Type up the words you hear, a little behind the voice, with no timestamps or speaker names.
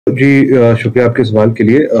जी शुक्रिया आपके सवाल के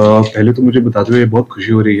लिए। पहले तो मुझे बताते हुए बहुत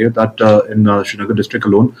खुशी हो रही है that in Srinagar district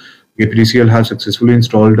alone, KPDCL has successfully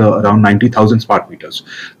installed around 90,000 smart meters,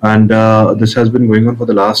 and this has been going on for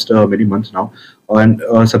the last many months now. And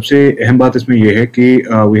सबसे अहम बात इसमें ये है कि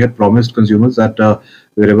we had promised consumers that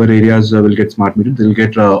wherever areas will get smart meters, they'll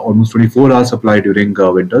get almost 24 hours supply during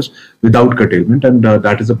winters without curtailment, and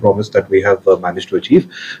that is a promise that we have managed to achieve.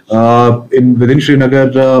 In within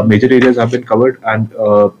Srinagar, major areas have been covered, and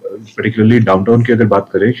particularly downtown की अगर बात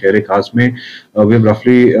करें शहर खास में, we have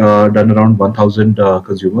roughly done around 1,000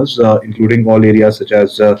 consumers, including all areas such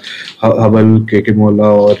as Haval, KK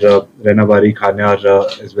Mola, or Renabari, Khanyar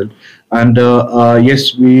as well. And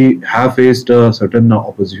yes, we have faced certain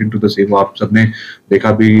opposition to the same. आप सबने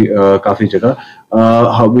देखा भी काफी जगह.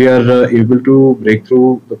 How we are able to break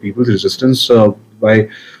through the people's resistance by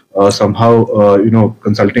somehow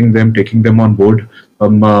consulting them, taking them on board.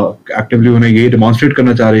 हम actively उन्हें ये demonstrate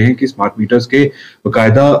करना चाह रहे हैं कि स्मार्ट मीटर्स के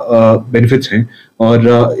बाकायदा बेनिफिट्स हैं,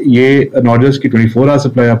 और ये नॉट जस्ट की 24 आवर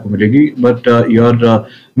सप्लाई आपको मिलेगी, but your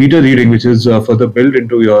meter reading which is further build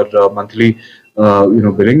into your monthly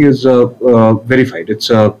billing is verified. It's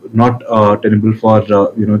not tenable for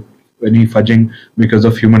any fudging because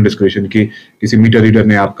of human discretion कि किसी मीटर रीडर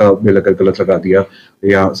ने आपका बिल अगर गलत लगा दिया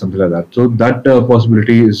या something like that. So that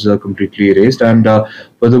possibility is completely erased, and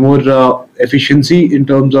furthermore, efficiency in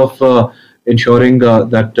terms of ensuring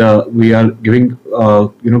that we are giving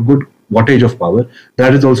good wattage of power,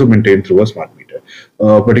 that is also maintained through a smart meter,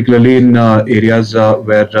 particularly in areas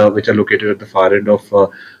which are located at the far end of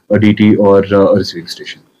a DT or a receiving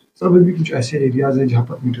station. Sir अभी भी कुछ ऐसे areas हैं जहाँ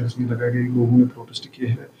पर metres नहीं लगाए गए, लोगों ने प्रोटेस्ट किए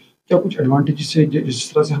हैं, क्या कुछ एडवांटेज से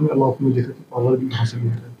जिस तरह से हमें अलाउ में देखा कि पावर भी हासिल नहीं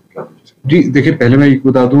है, क्या कुछ? जी देखिए, पहले मैं ये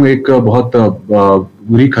बता दूं, एक बहुत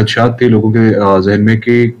बुरी खदशात थे लोगों के जहन में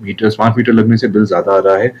कि स्मार्ट मीटर लगने से बिल ज्यादा आ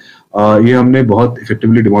रहा है। ये हमने बहुत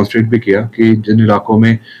इफेक्टिवली डिमॉन्स्ट्रेट भी किया कि जिन इलाकों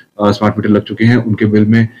में स्मार्ट मीटर लग चुके हैं उनके बिल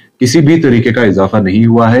में किसी भी तरीके का इजाफा नहीं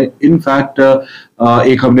हुआ है। इनफैक्ट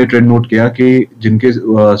एक हमने ट्रेंड नोट किया कि जिनके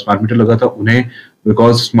स्मार्ट मीटर लगा था उन्हें,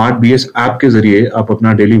 बिकॉज स्मार्ट बीएस ऐप के जरिए आप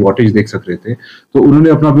अपना डेली वॉटेज देख सक रहे थे, तो उन्होंने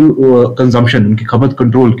अपना बिल कंजम्पशन, उनकी खपत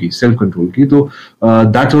कंट्रोल की, सेल्फ कंट्रोल की। तो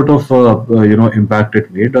that sort of impact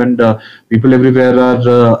it made, and people everywhere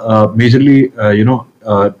are majorly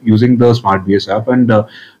using the smart BS app and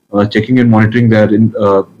checking and monitoring their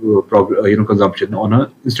consumption on a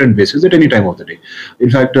instant basis at any time of the day. In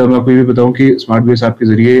fact, मैं आपको ये भी बताऊं कि smart BS app के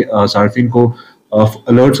जरिए सार्फिन को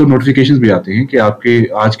alerts और नोटिफिकेशंस भी आते हैं कि आपके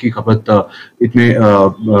आज की खपत इतने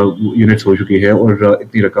यूनिट्स हो चुकी है और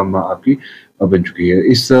इतनी रकम आपकी बन चुकी है।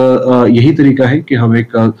 इस यही तरीका है कि हम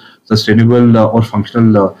एक सस्टेनेबल और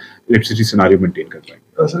फंक्शनल इलेक्ट्रिसिटी सिनेरियो मेंटेन कर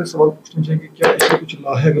पाएंगे। सर सवाल पूछना चाहेंगे, क्या इसमें कुछ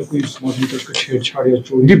ला है अगर कोई स्मार्ट मीटर का छेड़छाड़ या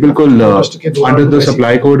चोरी? जी बिल्कुल, under the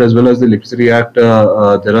supply code as well as the electricity act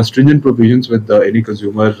there are stringent provisions with any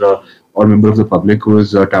consumer or member of the public who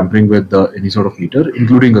is tampering with any sort of meter,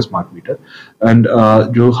 including a smart meter. And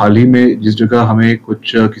जो हाल ही में जिस जगह हमें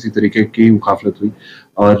कुछ किसी तरीके की मुखाफलत हुई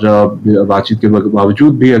और बातचीत के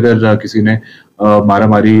बावजूद भी अगर किसी ने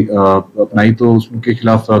मारामारी अपनाई तो उसके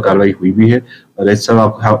खिलाफ कार्रवाई हुई भी है। Arrests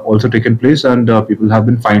have also taken place and people have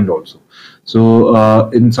been fined also. So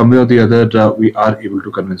in some way or the other, we are able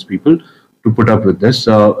to convince people to put up with this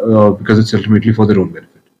because it's ultimately for their own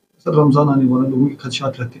benefit. Sir Ramzan आने वाला, लोगों की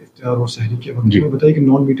खदशात रहते हैं इफ्तार और सहरी के वक्त में, बताइए कि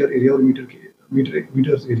नॉन मीटर एरिया और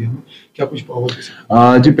मीटर्स एरिया में क्या कुछ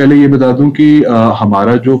पावर? जी पहले ये बता दूं कि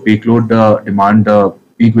हमारा जो peak load demand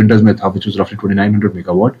peak winters में था, which was roughly 2900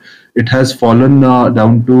 megawatt, it has fallen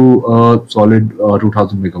down to solid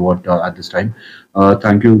 2000 megawatt at this time.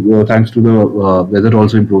 Thanks to the weather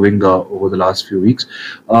also improving over the last few weeks.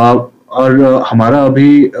 और हमारा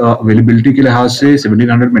अभी अवेलेबिलिटी के लिहाज से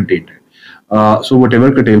 1700 maintained है. So whatever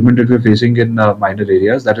curtailment that we're facing in minor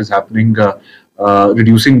areas, that is happening,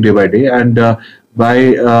 reducing day by day, and by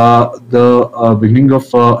the beginning of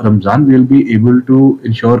Ramzan, we'll be able to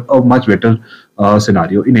ensure a much better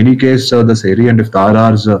scenario. In any case, the Sehri and Iftar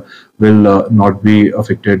hours will not be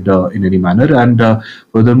affected in any manner, and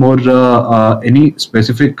furthermore, any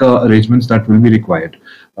specific arrangements that will be required.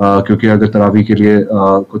 क्योंकि अगर तरावी के लिए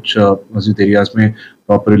कुछ मस्जिद areas में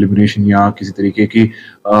proper illumination या किसी तरीके की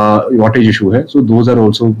वॉटेज इशू है, so those are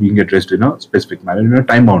also being addressed in a specific manner, in a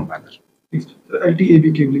time bound manner.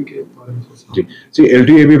 एलटीएबी cabling के बारे में जी, सी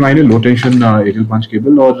एलटीएबी मायने लो टेंशन एरियल पंच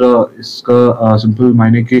केबल, और इसका सिंपल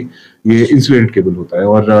मायने कि ये इंसुलेटेड केबल होता है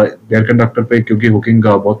और एयर कंडक्टर पे क्योंकि हुकिंग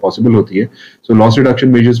बहुत पॉसिबल होती है, सो लॉस रिडक्शन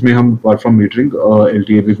मेजर्स में हम अपार्ट फ्रॉम मीटरिंग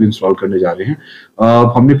एलटीएबी भी इंस्टॉल करने जा रहे हैं।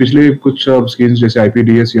 हमने पिछले कुछ स्कीम्स जैसे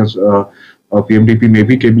आईपीडीएस या पीएमडीपी में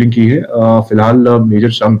भी केबलिंग की है। फिलहाल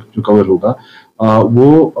मेजर चंक जो कवर होगा वो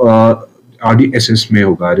RDSS में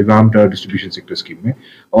होगा, रिवाम्प्ड डिस्ट्रीब्यूशन सेक्टर स्कीम में।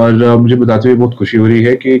 और मुझे बताते हुए बहुत खुशी हो रही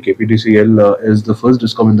है कि KPDCL is the first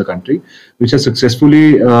discom in the country which has successfully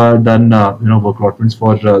done work allotments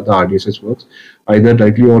for the RDSS works either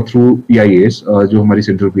directly or through PIAs, जो हमारी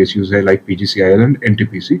central PSUs है like PGCIL and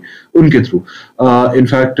NTPC, उनके through. In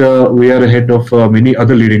fact, we are ahead of many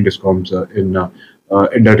other leading discoms in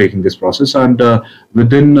undertaking this process, and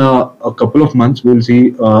within a couple of months we'll see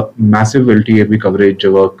massive LTAB coverage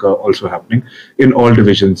work also happening in all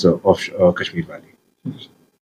divisions of Kashmir Valley.